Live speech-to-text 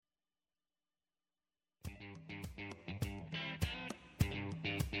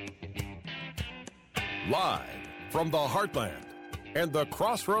Live from the heartland and the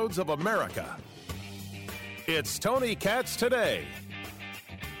crossroads of America, it's Tony Katz Today.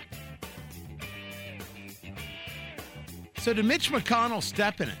 So did Mitch McConnell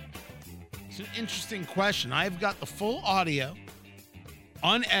step in it? It's an interesting question. I've got the full audio,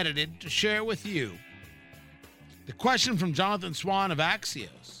 unedited, to share with you. The question from Jonathan Swan of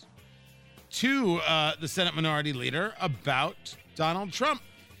Axios to the Senate Minority Leader about Donald Trump.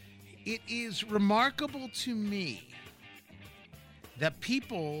 It is remarkable to me that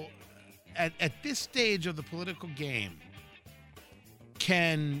people at this stage of the political game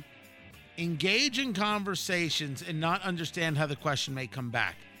can engage in conversations and not understand how the question may come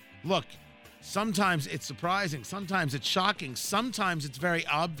back. Look, sometimes it's surprising, sometimes it's shocking, sometimes it's very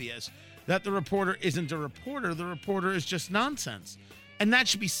obvious that the reporter isn't a reporter. The reporter is just nonsense. And that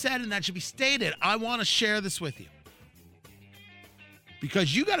should be said and that should be stated. I want to share this with you,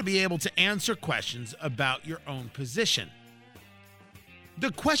 because you got to be able to answer questions about your own position.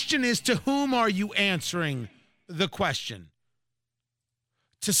 The question is, to whom are you answering the question?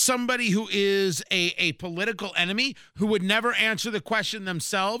 To somebody who is a political enemy, who would never answer the question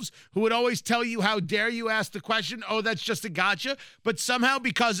themselves, who would always tell you, how dare you ask the question? Oh, that's just a gotcha. But somehow,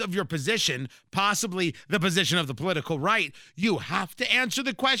 because of your position, possibly the position of the political right, you have to answer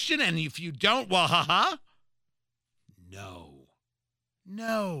the question. And if you don't, well,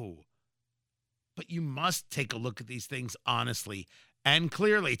 No. But you must take a look at these things honestly and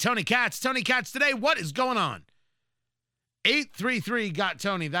clearly. Tony Katz Today. What is going on?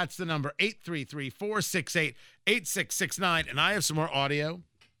 833-GOT-TONY. That's the number. 833-468-8669. And I have some more audio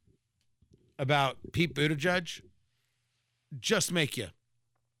about Pete Buttigieg. Just make you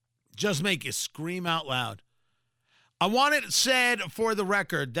scream out loud. I want it said for the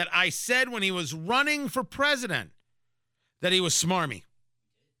record that I said when he was running for president that he was smarmy.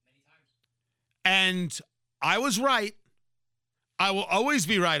 And I was right. I will always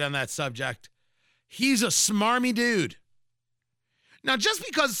be right on that subject. He's a smarmy dude. Now, just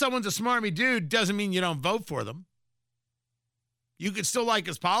because someone's a smarmy dude doesn't mean you don't vote for them. You could still like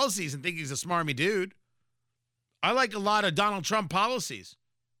his policies and think he's a smarmy dude. I like a lot of Donald Trump policies.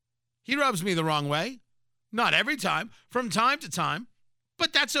 He rubs me the wrong way. Not every time, from time to time.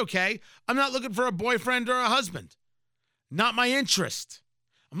 But that's okay. I'm not looking for a boyfriend or a husband. Not my interest.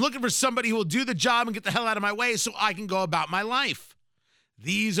 I'm looking for somebody who will do the job and get the hell out of my way so I can go about my life.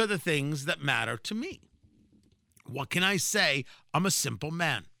 These are the things that matter to me. What can I say? I'm a simple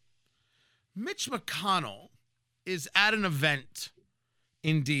man. Mitch McConnell is at an event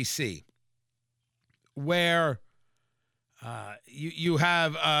in D.C. where you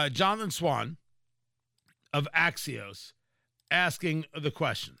have Jonathan Swan of Axios asking the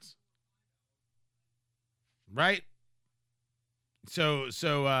questions. Right? So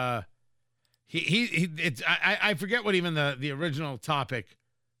I forget what even the original topic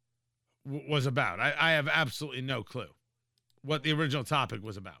was about. I have absolutely no clue what the original topic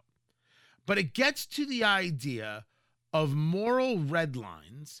was about. But it gets to the idea of moral red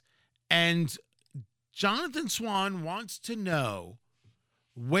lines, and Jonathan Swan wants to know,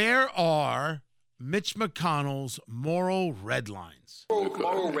 where are Mitch McConnell's moral red lines?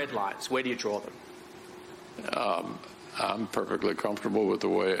 Moral red lines, where do you draw them? I'm perfectly comfortable with the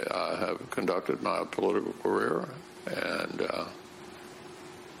way I have conducted my political career, and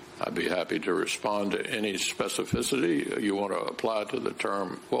I'd be happy to respond to any specificity you want to apply to the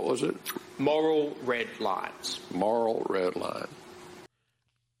term. What was it? Moral red lines. Moral red line.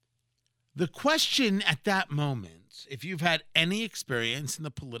 The question at that moment, if you've had any experience in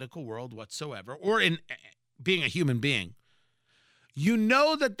the political world whatsoever, or in being a human being, you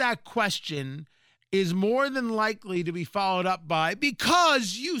know that question is more than likely to be followed up by,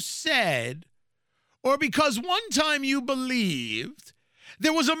 because you said, or because one time you believed,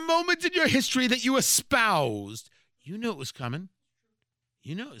 there was a moment in your history that you espoused. You knew it was coming.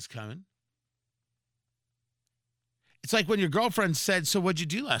 It's like when your girlfriend said, so what'd you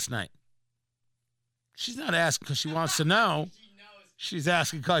do last night? She's not asking because she wants to know. She's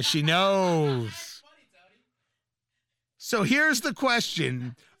asking because she knows. So here's the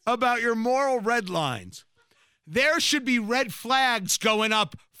question about your moral red lines. There should be red flags going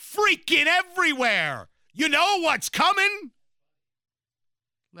up freaking everywhere. You know what's coming?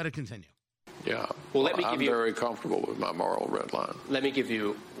 Let it continue. Yeah. Well, I'm very comfortable with my moral red line. Let me give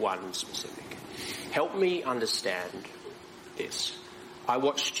you one specific. Help me understand this. I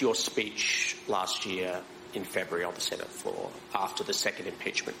watched your speech last year in February on the Senate floor after the second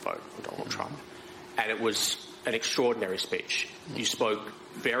impeachment vote on Donald Trump. And it was an extraordinary speech. You spoke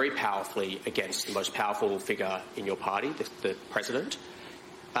very powerfully against the most powerful figure in your party, the president.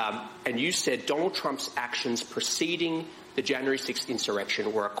 And you said Donald Trump's actions preceding the January 6th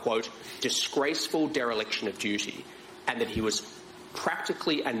insurrection were a, quote, disgraceful dereliction of duty, and that he was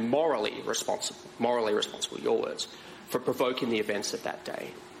practically and morally responsible, your words, for provoking the events of that day.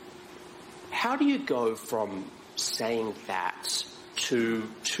 How do you go from saying that to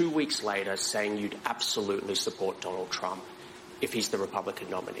 2 weeks later saying you'd absolutely support Donald Trump if he's the Republican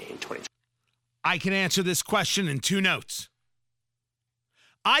nominee in 2020? I can answer this question in 2 notes.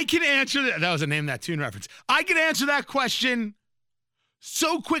 I can answer that. That was a Name That Tune reference. I can answer that question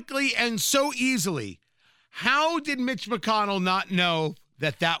so quickly and so easily. How did Mitch McConnell not know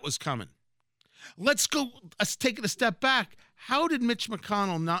that that was coming? Let's take it a step back. How did Mitch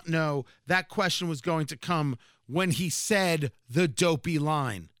McConnell not know that question was going to come when he said the dopey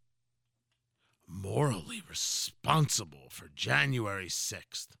line? Morally responsible for January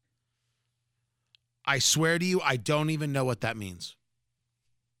 6th. I swear to you, I don't even know what that means.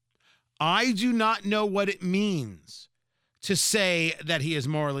 I do not know what it means to say that he is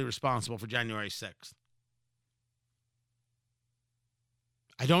morally responsible for January 6th.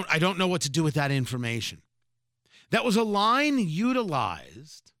 I don't know what to do with that information. That was a line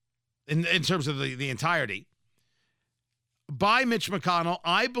utilized in terms of the entirety by Mitch McConnell,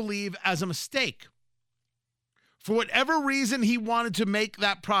 I believe, as a mistake. For whatever reason he wanted to make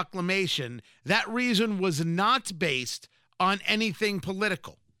that proclamation, that reason was not based on anything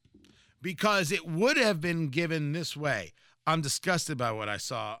political, because it would have been given this way. I'm disgusted by what I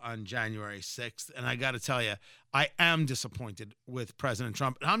saw on January 6th, and I got to tell you, I am disappointed with President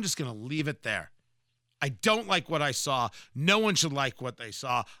Trump, and I'm just going to leave it there. I don't like what I saw. No one should like what they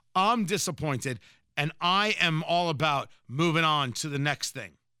saw. I'm disappointed, and I am all about moving on to the next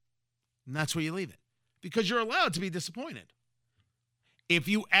thing. And that's where you leave it, because you're allowed to be disappointed. If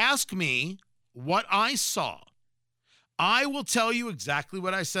you ask me what I saw, I will tell you exactly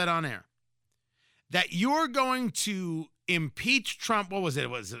what I said on air. That you're going to impeach Trump. What was it?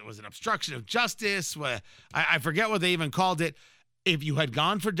 Was it obstruction of justice? I forget what they even called it. If you had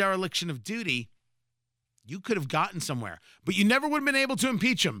gone for dereliction of duty, you could have gotten somewhere. But you never would have been able to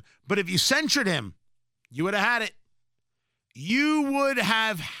impeach him. But if you censured him, you would have had it. You would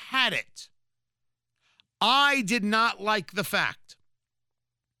have had it. I did not like the fact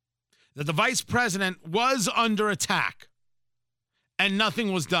that the vice president was under attack and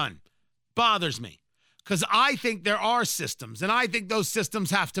nothing was done. Bothers me. Because I think there are systems, and I think those systems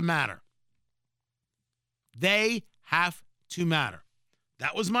have to matter. They have to matter.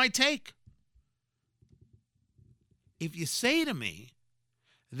 That was my take. If you say to me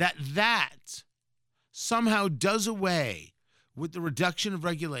that somehow does away with the reduction of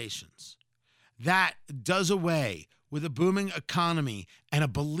regulations, that does away with a booming economy and a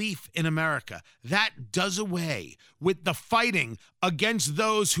belief in America, that does away with the fighting against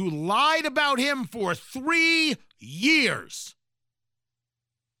those who lied about him for 3 years,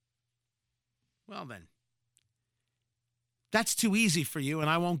 well then, that's too easy for you, and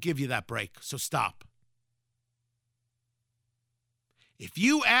I won't give you that break, so stop. If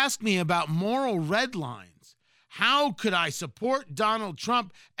you ask me about moral red lines, how could I support Donald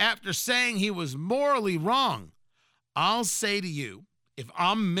Trump after saying he was morally wrong? I'll say to you, if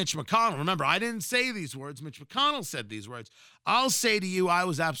I'm Mitch McConnell, remember, I didn't say these words. Mitch McConnell said these words. I'll say to you, I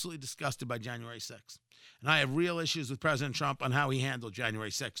was absolutely disgusted by January 6th. And I have real issues with President Trump on how he handled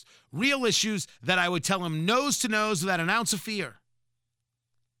January 6th. Real issues that I would tell him nose to nose without an ounce of fear.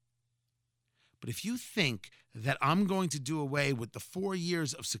 But if you think that I'm going to do away with the 4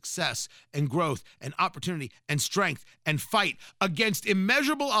 years of success and growth and opportunity and strength and fight against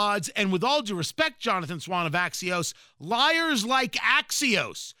immeasurable odds, and with all due respect, Jonathan Swan of Axios, liars like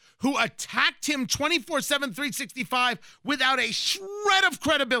Axios, who attacked him 24/7, 365 without a shred of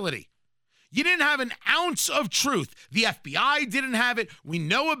credibility. You didn't have an ounce of truth. The FBI didn't have it. We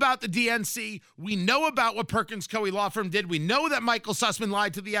know about the DNC. We know about what Perkins Coie Law Firm did. We know that Michael Sussman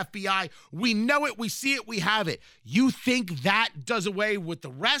lied to the FBI. We know it. We see it. We have it. You think that does away with the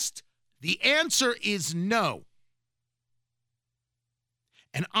rest? The answer is no.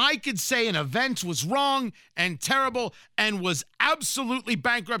 And I could say an event was wrong and terrible and was absolutely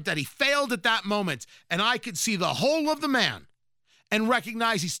bankrupt, that he failed at that moment. And I could see the whole of the man and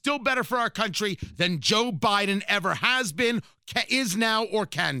recognize he's still better for our country than Joe Biden ever has been, is now, or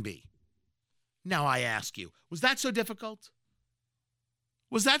can be. Now I ask you, was that so difficult?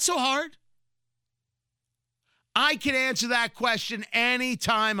 Was that so hard? I can answer that question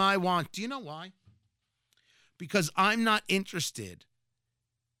anytime I want. Do you know why? Because I'm not interested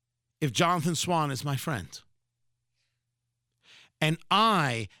if Jonathan Swan is my friend. And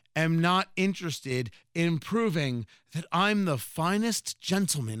I am not interested in proving that I'm the finest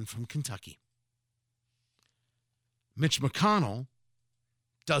gentleman from Kentucky. Mitch McConnell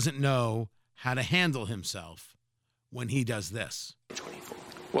doesn't know how to handle himself when he does this.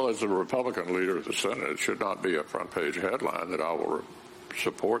 Well, as the Republican leader of the Senate, it should not be a front-page headline that I will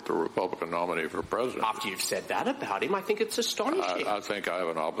support the Republican nominee for president. After you've said that about him, I think it's astonishing. I think I have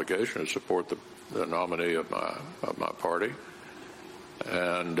an obligation to support the nominee of my party.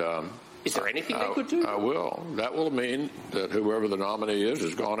 And is there anything they could do? I will. That will mean that whoever the nominee is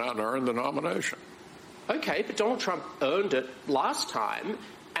has gone out and earned the nomination. Okay, but Donald Trump earned it last time,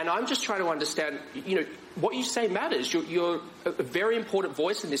 and I'm just trying to understand, what you say matters. You're a very important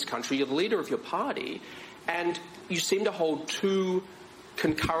voice in this country. You're the leader of your party, and you seem to hold two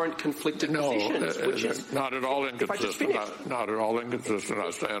concurrent, conflicted positions, which is not at all inconsistent. Not at all inconsistent.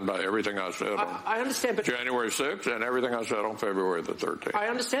 I stand by everything I said I understand, but January 6th and everything I said on February the 13th. I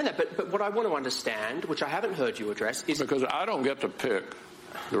understand that, but what I want to understand, which I haven't heard you address, is because I don't get to pick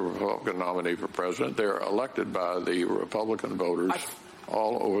the Republican nominee for president. They're elected by the Republican voters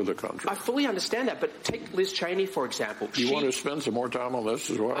all over the country. I fully understand that, but take Liz Cheney, for example. Do you want to spend some more time on this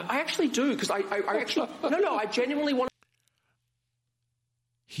as well? I actually do, because I actually... No, I genuinely want to...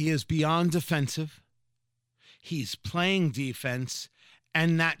 He is beyond defensive. He's playing defense.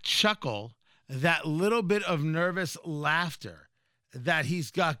 And that chuckle, that little bit of nervous laughter that he's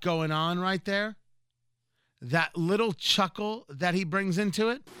got going on right there, that little chuckle that he brings into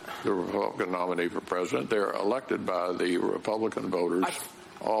it. The Republican nominee for president, they're elected by the Republican voters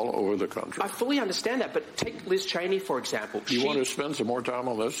all over the country. I fully understand that, but take Liz Cheney, for example. Do you want to spend some more time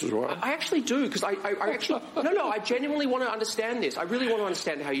on this as well? I actually do, because I actually... No, I genuinely want to understand this. I really want to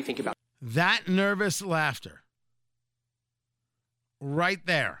understand how you think about it. That nervous laughter right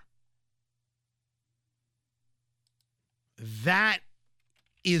there. That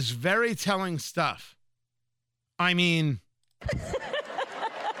is very telling stuff. I mean...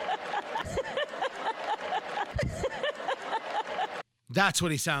 That's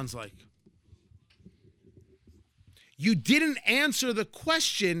what he sounds like. You didn't answer the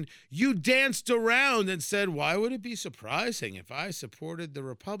question. You danced around and said, why would it be surprising if I supported the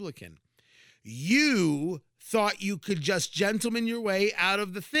Republican? You thought you could just gentleman your way out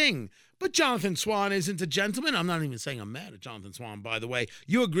of the thing. But Jonathan Swan isn't a gentleman. I'm not even saying I'm mad at Jonathan Swan, by the way.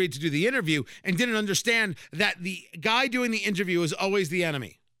 You agreed to do the interview and didn't understand that the guy doing the interview is always the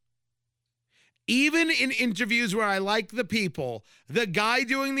enemy. Even in interviews where I like the people, the guy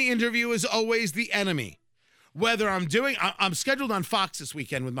doing the interview is always the enemy. Whether I'm scheduled on Fox this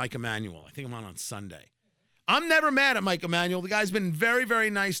weekend with Mike Emanuel. I think I'm on Sunday. I'm never mad at Mike Emanuel. The guy's been very, very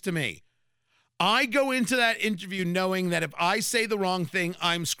nice to me. I go into that interview knowing that if I say the wrong thing,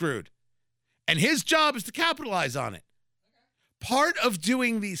 I'm screwed. And his job is to capitalize on it. Part of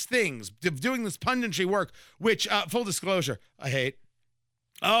doing these things, of doing this punditry work, which, full disclosure, I hate.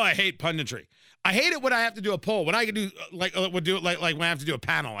 Oh, I hate punditry. I hate it when I have to do a poll. When I can do like when I have to do a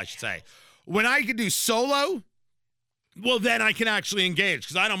panel, I should say. When I can do solo, well, then I can actually engage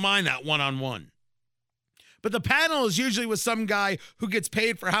because I don't mind that one-on-one. But the panel is usually with some guy who gets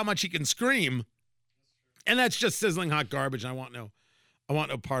paid for how much he can scream, and that's just sizzling hot garbage. I want no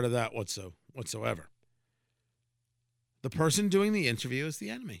part of that whatsoever. The person doing the interview is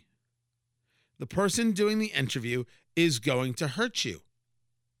the enemy. The person doing the interview is going to hurt you.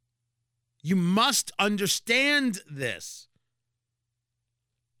 You must understand this.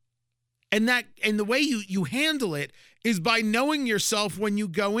 And the way you handle it is by knowing yourself when you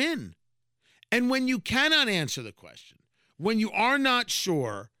go in. And when you cannot answer the question, when you are not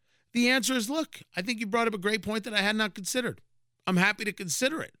sure, the answer is, look, I think you brought up a great point that I had not considered. I'm happy to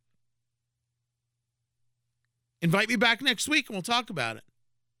consider it. Invite me back next week and we'll talk about it.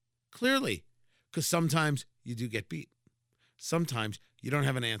 Clearly, because sometimes you do get beat. Sometimes you don't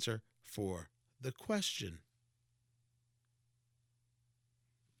have an answer for the question.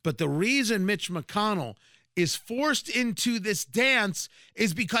 But the reason Mitch McConnell is forced into this dance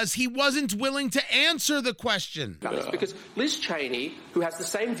is because he wasn't willing to answer the question. Because Liz Cheney, who has the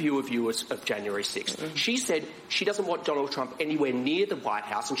same view of you as of January 6th, she said she doesn't want Donald Trump anywhere near the White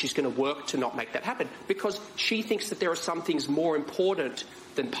House and she's going to work to not make that happen because she thinks that there are some things more important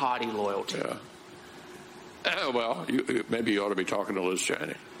than party loyalty. Yeah. Well, maybe you ought to be talking to Liz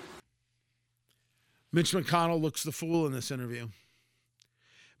Cheney. Mitch McConnell looks the fool in this interview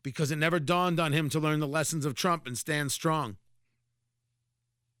because it never dawned on him to learn the lessons of Trump and stand strong.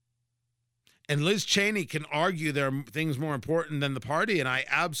 And Liz Cheney can argue there are things more important than the party, and I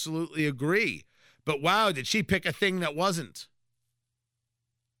absolutely agree. But wow, did she pick a thing that wasn't?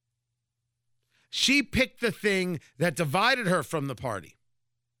 She picked the thing that divided her from the party.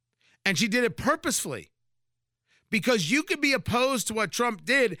 And she did it purposefully. Because you could be opposed to what Trump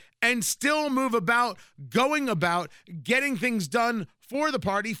did and still move about, going about, getting things done for the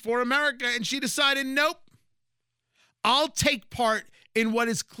party, for America. And she decided, nope, I'll take part in what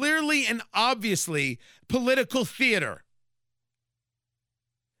is clearly and obviously political theater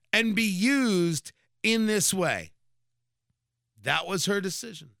and be used in this way. That was her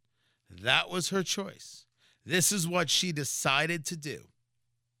decision. That was her choice. This is what she decided to do.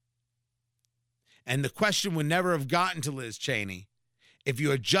 And the question would never have gotten to Liz Cheney if you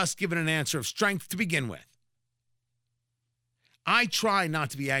had just given an answer of strength to begin with. I try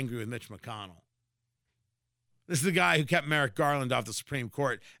not to be angry with Mitch McConnell. This is the guy who kept Merrick Garland off the Supreme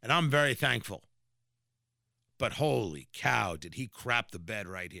Court, and I'm very thankful. But holy cow, did he crap the bed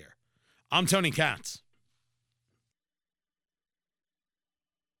right here. I'm Tony Katz.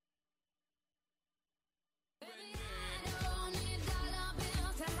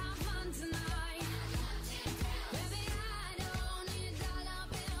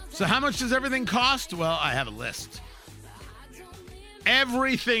 So how much does everything cost? Well, I have a list.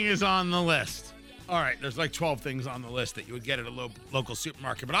 Everything is on the list. All right, there's like 12 things on the list that you would get at a local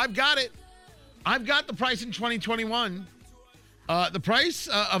supermarket, but I've got it. I've got the price in 2021. The price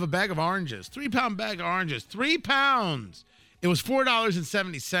of a bag of oranges, 3-pound bag of oranges, 3 pounds. It was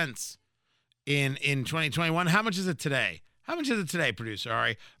 $4.70 in 2021. How much is it today? How much is it today, producer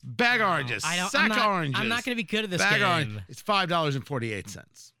Ari? Bag oranges, oranges. I'm not going to be good at this bag game. Orange, it's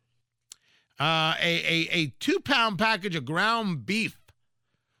 $5.48. A 2-pound package of ground beef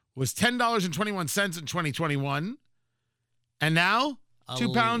was $10.21 in 2021. And now,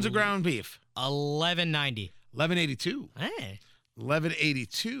 2 pounds of ground beef. $11.90. $11.82. Hey.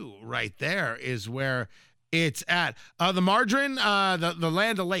 $11.82 right there is where it's at. The margarine, the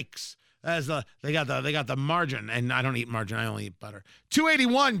Land O'Lakes. They got the margarine, and I don't eat margarine. I only eat butter.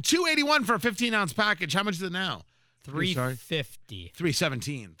 $2.81 for a 15-ounce package. How much is it now? $3.50.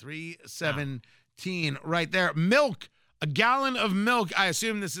 $3.17 right there. Milk, a gallon of milk. I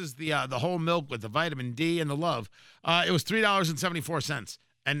assume this is the whole milk with the vitamin D and the love. It was $3.74,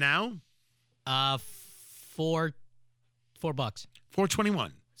 and now, $4.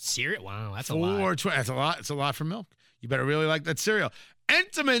 $4.21. Cereal? Wow, that's a lot. That's a lot. It's a lot for milk. You better really like that cereal.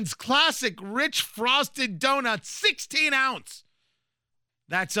 Entenmann's Classic Rich Frosted Donut, 16 ounce.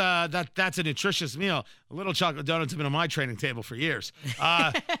 That's a nutritious meal. Little chocolate donuts have been on my training table for years.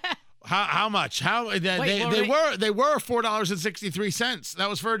 How much? They were $4.63. That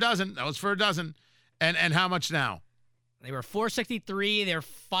was for a dozen. And how much now? They were $4.63. They're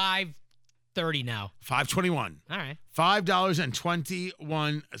 $5.30 now. $5.21. All right.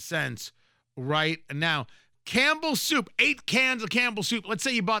 $5.21 right now. Campbell soup, 8 cans of Campbell soup. Let's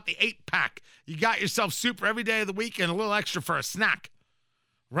say you bought the 8-pack. You got yourself soup for every day of the week and a little extra for a snack.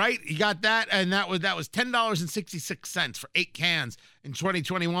 Right? You got that, and that was $10.66 for 8 cans in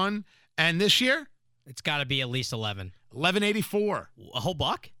 2021. And this year? It's got to be at least 11. $11.84. A whole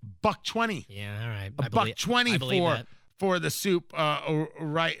buck? $1.20. Yeah, all right. $1.20 for the soup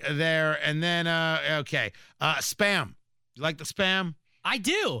right there. And then, okay, Spam. You like the Spam? I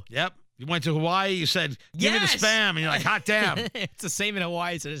do. Yep. You went to Hawaii, you said, give me the Spam, and you're like, hot damn. It's the same in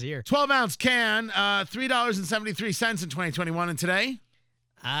Hawaii as it is here. 12-ounce can, $3.73 in 2021, and today?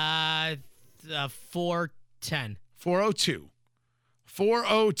 $4.10. $4.02.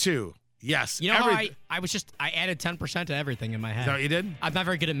 $4.02. Yes. You know how I added 10% to everything in my head. Is that what you did? I'm not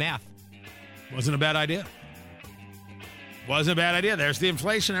very good at math. Wasn't a bad idea. There's the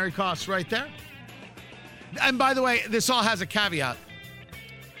inflationary costs right there. And by the way, this all has a caveat.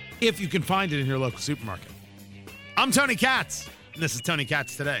 If you can find it in your local supermarket. I'm Tony Katz, and this is Tony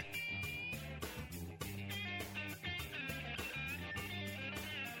Katz Today.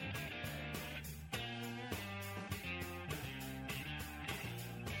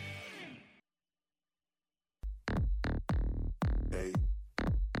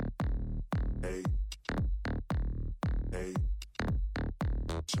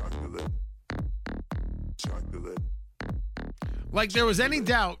 Like there was any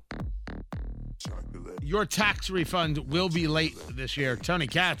doubt your tax refund will be late this year. Tony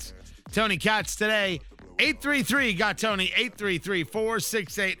Katz Today. 833 got Tony.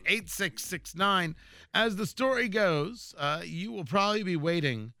 833-468-8669. As the story goes, you will probably be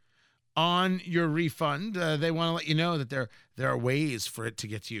waiting on your refund. They want to let you know that there are ways for it to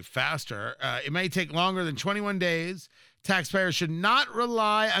get to you faster. It may take longer than 21 days. Taxpayers should not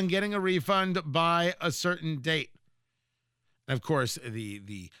rely on getting a refund by a certain date. And of course,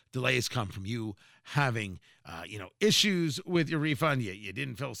 the delays come from you having issues with your refund. You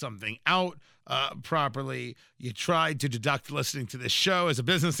didn't fill something out properly. You tried to deduct listening to this show as a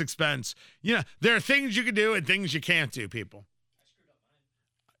business expense. There are things you can do and things you can't do, people.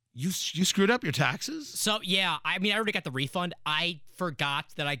 You screwed up your taxes? So, yeah, I already got the refund. I forgot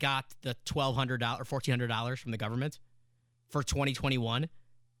that I got the $1,200 or $1,400 from the government for 2021,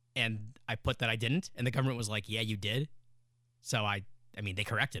 and I put that I didn't, and the government was like, yeah, you did. So, they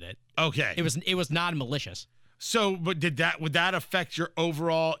corrected it. Okay. It was non-malicious. So, but would that affect your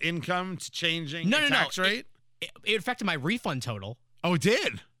overall income to changing the tax rate? It affected my refund total. Oh, it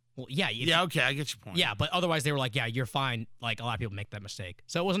did? Well, yeah. Yeah, okay, I get your point. Yeah, but otherwise they were like, yeah, you're fine. Like, a lot of people make that mistake.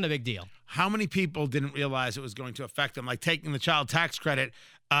 So it wasn't a big deal. How many people didn't realize it was going to affect them? Like taking the child tax credit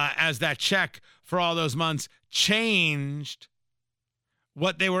as that check for all those months changed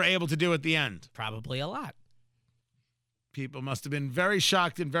what they were able to do at the end. Probably a lot. People must have been very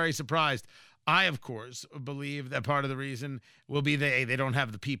shocked and very surprised. I, of course, believe that part of the reason will be they don't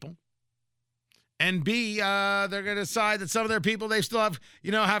have the people. And B, they're going to decide that some of their people, they still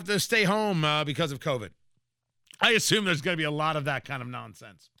have to stay home because of COVID. I assume there's going to be a lot of that kind of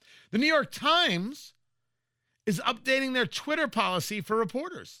nonsense. The New York Times is updating their Twitter policy for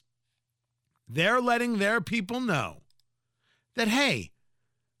reporters. They're letting their people know that, hey,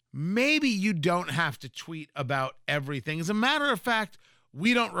 maybe you don't have to tweet about everything. As a matter of fact,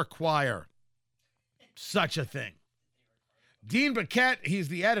 we don't require such a thing. Dean Baquet, he's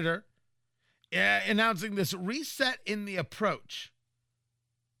the editor, announcing this reset in the approach.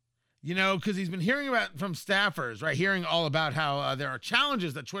 Because he's been hearing about from staffers, right? Hearing all about how there are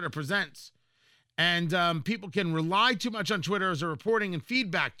challenges that Twitter presents. And people can rely too much on Twitter as a reporting and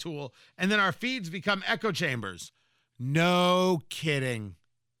feedback tool. And then our feeds become echo chambers. No kidding.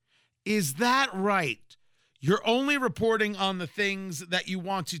 Is that right? You're only reporting on the things that you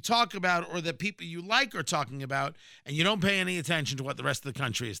want to talk about or that people you like are talking about, and you don't pay any attention to what the rest of the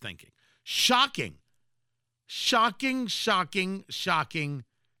country is thinking. Shocking. Shocking, shocking, shocking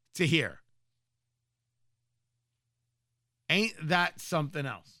to hear. Ain't that something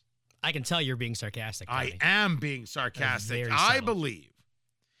else? I can tell you're being sarcastic, Tony. I am being sarcastic. Very I subtle. believe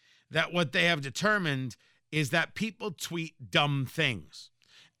that what they have determined is that people tweet dumb things.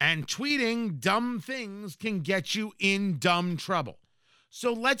 And tweeting dumb things can get you in dumb trouble.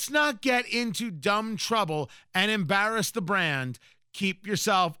 So let's not get into dumb trouble and embarrass the brand. Keep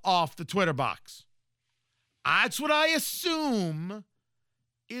yourself off the Twitter box. That's what I assume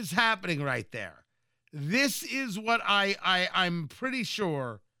is happening right there. This is what I'm pretty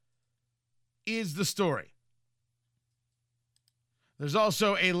sure is the story. There's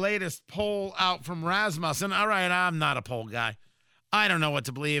also a latest poll out from Rasmussen. All right, I'm not a poll guy. I don't know what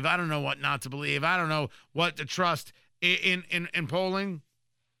to believe. I don't know what not to believe. I don't know what to trust in polling.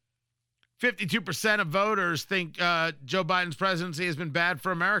 52% of voters think Joe Biden's presidency has been bad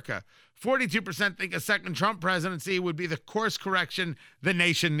for America. 42% think a second Trump presidency would be the course correction the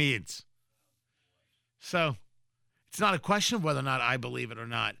nation needs. So it's not a question of whether or not I believe it or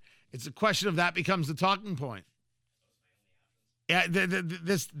not. It's a question of that becomes the talking point. Yeah,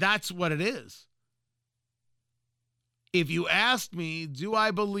 that's what it is. If you ask me, do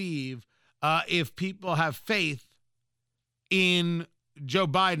I believe if people have faith in Joe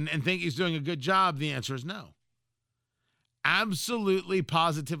Biden and think he's doing a good job, the answer is no. Absolutely,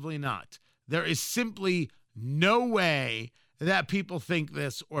 positively not. There is simply no way that people think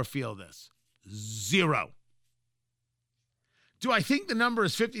this or feel this. Zero. Do I think the number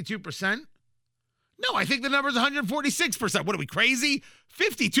is 52%? No, I think the number is 146%. What are we, crazy?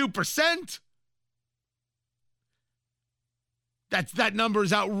 52%? That number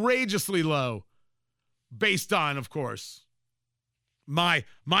is outrageously low based on, of course, my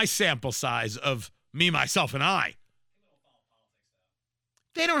sample size of me, myself, and I.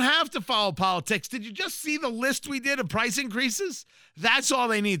 They don't have to follow politics. Did you just see the list we did of price increases? That's all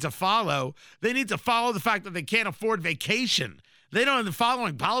they need to follow. They need to follow the fact that they can't afford vacation. They don't. The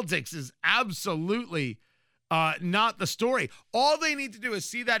following politics is absolutely not the story. All they need to do is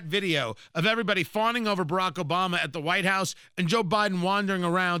see that video of everybody fawning over Barack Obama at the White House and Joe Biden wandering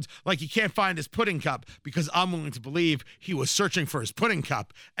around like he can't find his pudding cup, because I'm willing to believe he was searching for his pudding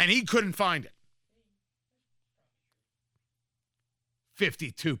cup and he couldn't find it.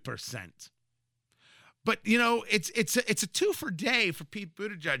 52%. But, it's a two-for day for Pete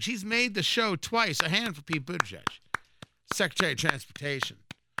Buttigieg. He's made the show twice. A hand for Pete Buttigieg. Secretary of Transportation,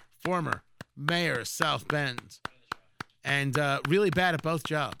 former mayor of South Bend, and really bad at both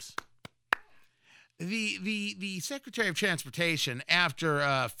jobs. The Secretary of Transportation,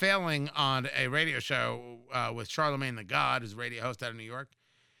 after failing on a radio show with Charlemagne the God, who's a radio host out of New York,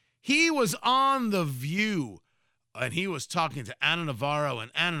 he was on The View, and he was talking to Ana Navarro,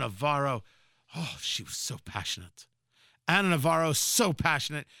 and Ana Navarro, oh, she was so passionate. Ana Navarro, so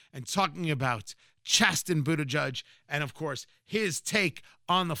passionate, and talking about Chasten Buttigieg, and of course, his take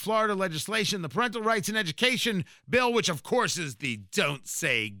on the Florida legislation, the Parental Rights in Education bill, which of course is the Don't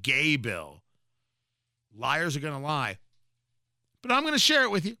Say Gay bill. Liars are going to lie. But I'm going to share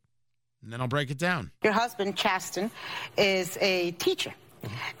it with you, and then I'll break it down. Your husband, Chasten, is a teacher.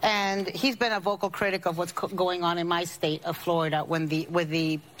 And he's been a vocal critic of what's going on in my state of Florida with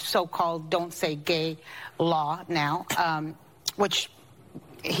the so-called Don't Say Gay law now, which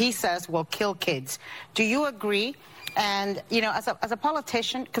he says will kill kids. Do you agree? And, you know, as a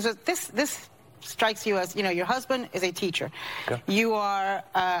politician, because this strikes you as, you know, your husband is a teacher. Yeah. You are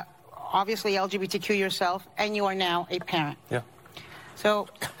obviously LGBTQ yourself, and you are now a parent. Yeah. So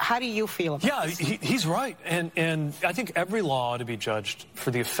how do you feel about this? He's right. And I think every law ought to be judged for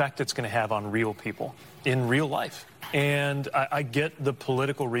the effect it's going to have on real people in real life. And I get the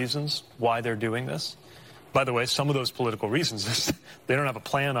political reasons why they're doing this. By the way, some of those political reasons, they don't have a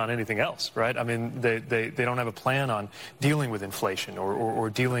plan on anything else, right? I mean, they don't have a plan on dealing with inflation or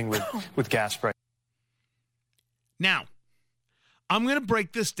dealing with gas prices. Now, I'm going to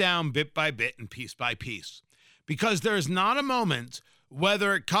break this down bit by bit and piece by piece, because there is not a moment,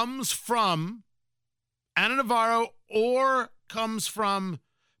 whether it comes from Ana Navarro or comes from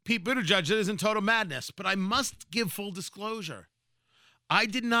Pete Buttigieg, that isn't total madness. But I must give full disclosure. I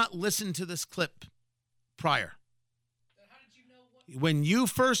did not listen to this clip prior. How did you know when you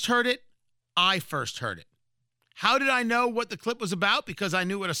first heard it, I first heard it. How did I know what the clip was about? Because I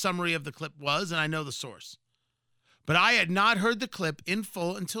knew what a summary of the clip was, and I know the source. But I had not heard the clip in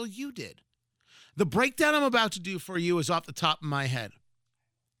full until you did. The breakdown I'm about to do for you is off the top of my head.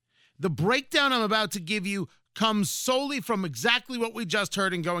 The breakdown I'm about to give you comes solely from exactly what we just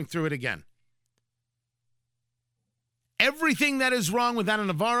heard and going through it again. Everything that is wrong with Ana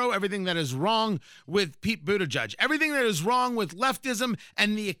Navarro, everything that is wrong with Pete Buttigieg, everything that is wrong with leftism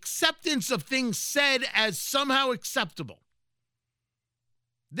and the acceptance of things said as somehow acceptable.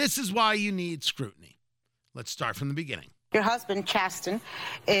 This is why you need scrutiny. Let's start from the beginning. Your husband, Chasten,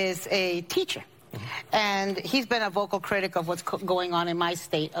 is a teacher. And he's been a vocal critic of what's going on in my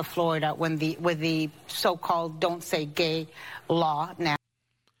state of Florida with the so-called Don't Say Gay law now.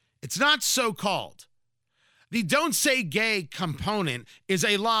 It's not so-called. The Don't Say Gay component is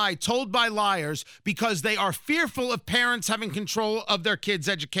a lie told by liars because they are fearful of parents having control of their kids'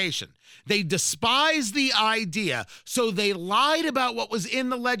 education. They despise the idea, so they lied about what was in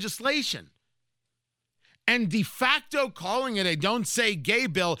the legislation. And de facto calling it a Don't Say Gay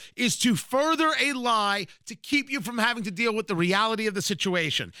bill is to further a lie to keep you from having to deal with the reality of the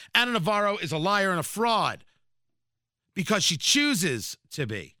situation. Ana Navarro is a liar and a fraud because she chooses to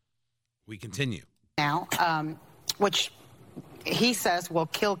be. We continue. Now, which he says will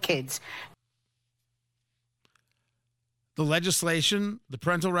kill kids. The legislation, the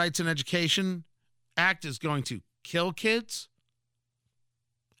Parental Rights in Education Act, is going to kill kids?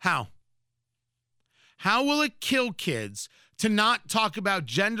 How? How will it kill kids to not talk about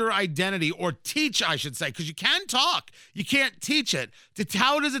gender identity, or teach, I should say, because you can talk, you can't teach it.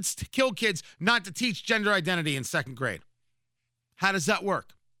 How does it kill kids not to teach gender identity in second grade? How does that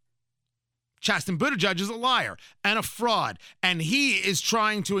work? Chasten Buttigieg is a liar and a fraud, and he is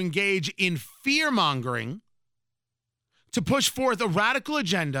trying to engage in fear-mongering to push forth a radical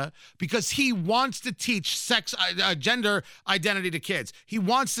agenda because he wants to teach gender identity to kids. He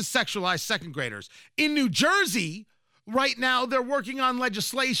wants to sexualize second graders. In New Jersey, right now, they're working on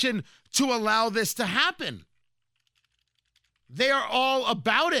legislation to allow this to happen. They are all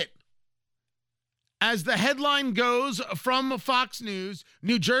about it. As the headline goes from Fox News,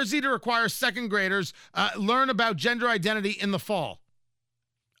 New Jersey to require second graders learn about gender identity in the fall.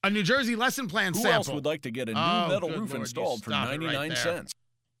 A New Jersey lesson plan sample. Who else would like to get a new metal roof installed for 99 cents?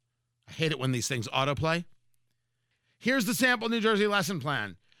 I hate it when these things autoplay. Here's the sample New Jersey lesson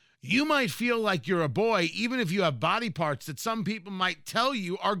plan. You might feel like you're a boy even if you have body parts that some people might tell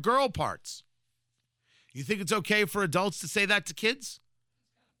you are girl parts. You think it's okay for adults to say that to kids?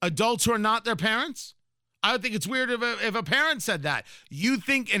 Adults who are not their parents? I would think it's weird if a parent said that. You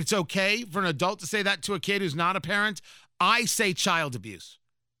think it's okay for an adult to say that to a kid who's not a parent? I say child abuse.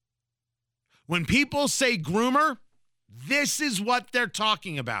 When people say groomer, this is what they're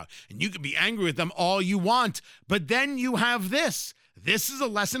talking about. And you can be angry with them all you want, but then you have this. This is a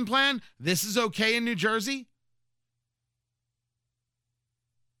lesson plan. This is okay in New Jersey.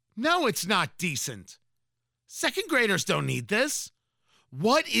 No, it's not decent. Second graders don't need this.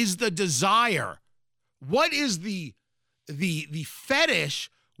 What is the desire? What is the fetish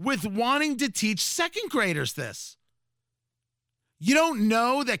with wanting to teach second graders this? You don't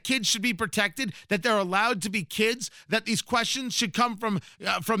know that kids should be protected, that they're allowed to be kids, that these questions should come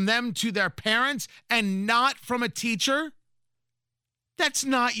from them to their parents and not from a teacher? That's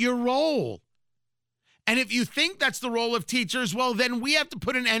not your role. And if you think that's the role of teachers, well, then we have to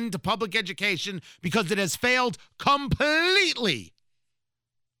put an end to public education because it has failed completely.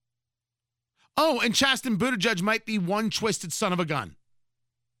 Oh, and Chasten Buttigieg might be one twisted son of a gun.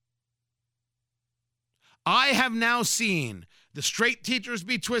 I have now seen the straight teachers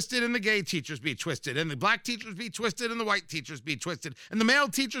be twisted and the gay teachers be twisted and the black teachers be twisted and the white teachers be twisted and the male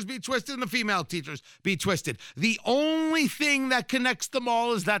teachers be twisted and the female teachers be twisted. The only thing that connects them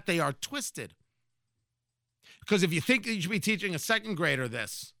all is that they are twisted. Because if you think that you should be teaching a second grader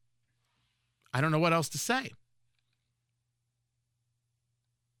this, I don't know what else to say.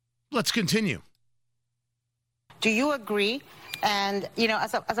 Let's continue. Do you agree? And, you know,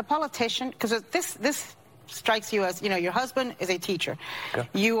 as a politician, because this strikes you as, you know, your husband is a teacher. Yeah.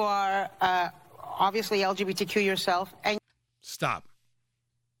 You are obviously LGBTQ yourself. And stop.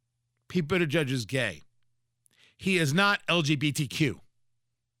 Pete Buttigieg is gay. He is not LGBTQ.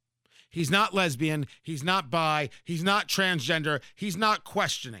 He's not lesbian. He's not bi. He's not transgender. He's not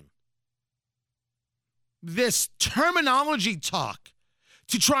questioning. This terminology talk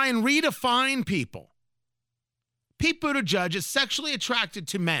to try and redefine people. Pete Buttigieg is sexually attracted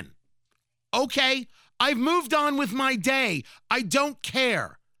to men. Okay, I've moved on with my day. I don't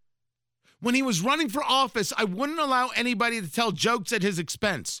care. When he was running for office, I wouldn't allow anybody to tell jokes at his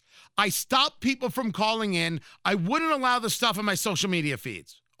expense. I stopped people from calling in. I wouldn't allow the stuff on my social media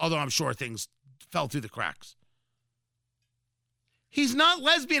feeds, although I'm sure things fell through the cracks. He's not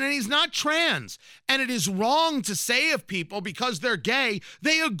lesbian and he's not trans. And it is wrong to say of people, because they're gay,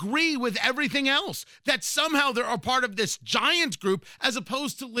 they agree with everything else, that somehow they're a part of this giant group as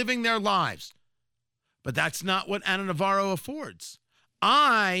opposed to living their lives. But that's not what Ana Navarro affords.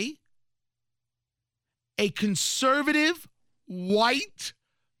 I, a conservative white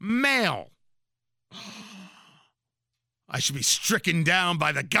male, I should be stricken down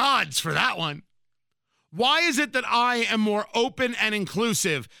by the gods for that one. Why is it that I am more open and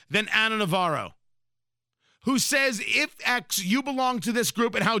inclusive than Ana Navarro, who says, if X, you belong to this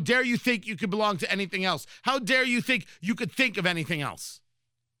group, and how dare you think you could belong to anything else? How dare you think you could think of anything else?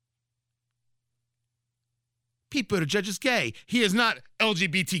 Pete Buttigieg is gay. He is not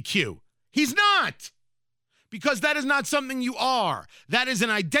LGBTQ. He's not. Because that is not something you are. That is an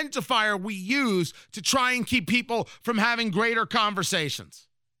identifier we use to try and keep people from having greater conversations.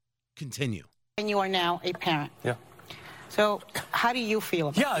 Continue. And you are now a parent. Yeah. So how do you feel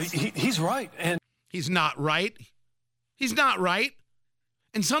about this? He's right. And he's not right. He's not right.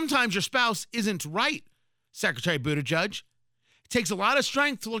 And sometimes your spouse isn't right, Secretary Buttigieg. It takes a lot of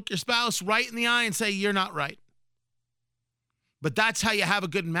strength to look your spouse right in the eye and say, you're not right. But that's how you have a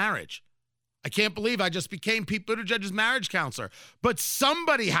good marriage. I can't believe I just became Pete Buttigieg's marriage counselor. But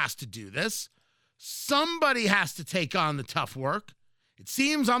somebody has to do this. Somebody has to take on the tough work. It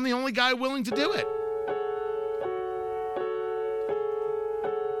seems I'm the only guy willing to do it.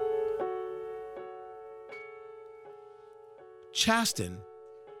 Chasten,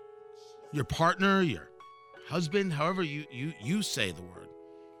 your partner, your husband, however you say the word,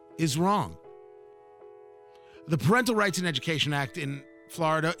 is wrong. The Parental Rights and Education Act in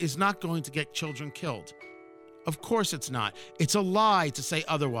Florida is not going to get children killed. Of course it's not. It's a lie to say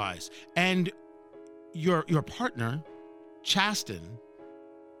otherwise. And your partner, Chasten,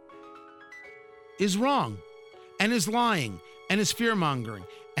 is wrong and is lying and is fear-mongering.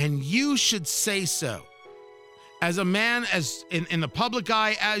 And you should say so. As a man, as in the public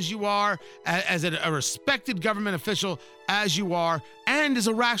eye as you are, as a respected government official as you are, and as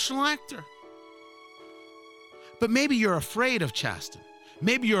a rational actor. But maybe you're afraid of Chasten.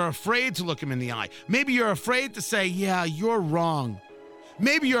 Maybe you're afraid to look him in the eye. Maybe you're afraid to say, yeah, you're wrong.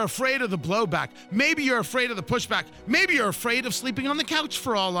 Maybe you're afraid of the blowback. Maybe you're afraid of the pushback. Maybe you're afraid of sleeping on the couch,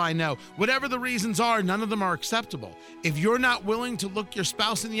 for all I know. Whatever the reasons are, none of them are acceptable. If you're not willing to look your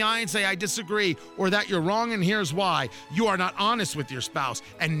spouse in the eye and say, I disagree, or that you're wrong and here's why, you are not honest with your spouse.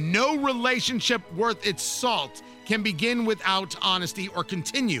 And no relationship worth its salt can begin without honesty or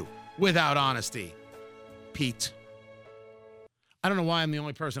continue without honesty. Pete. I don't know why I'm the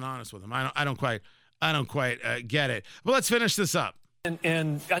only person honest with him. I don't quite get it. But let's finish this up.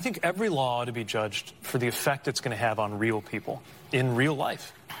 And I think every law ought to be judged for the effect it's going to have on real people in real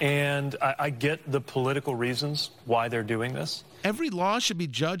life. And I get the political reasons why they're doing this. Every law should be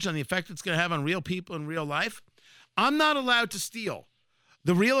judged on the effect it's going to have on real people in real life. I'm not allowed to steal.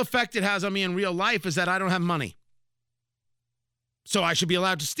 The real effect it has on me in real life is that I don't have money. So I should be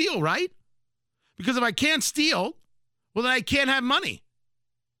allowed to steal, right? Because if I can't steal, well, then I can't have money.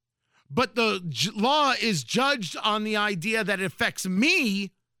 But the law is judged on the idea that it affects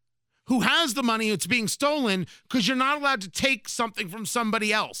me, who has the money that's being stolen, because you're not allowed to take something from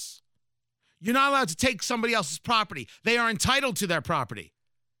somebody else. You're not allowed to take somebody else's property. They are entitled to their property.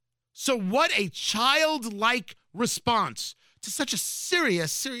 So what a childlike response to such a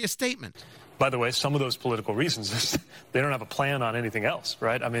serious, serious statement. By the way, some of those political reasons, they don't have a plan on anything else,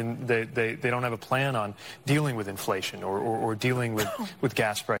 right? I mean, they don't have a plan on dealing with inflation or dealing with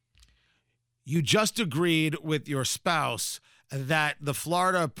gas prices. You just agreed with your spouse that the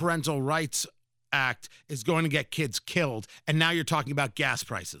Florida Parental Rights Act is going to get kids killed, and now you're talking about gas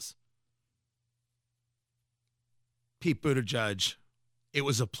prices. Pete Buttigieg, it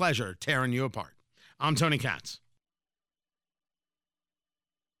was a pleasure tearing you apart. I'm Tony Katz.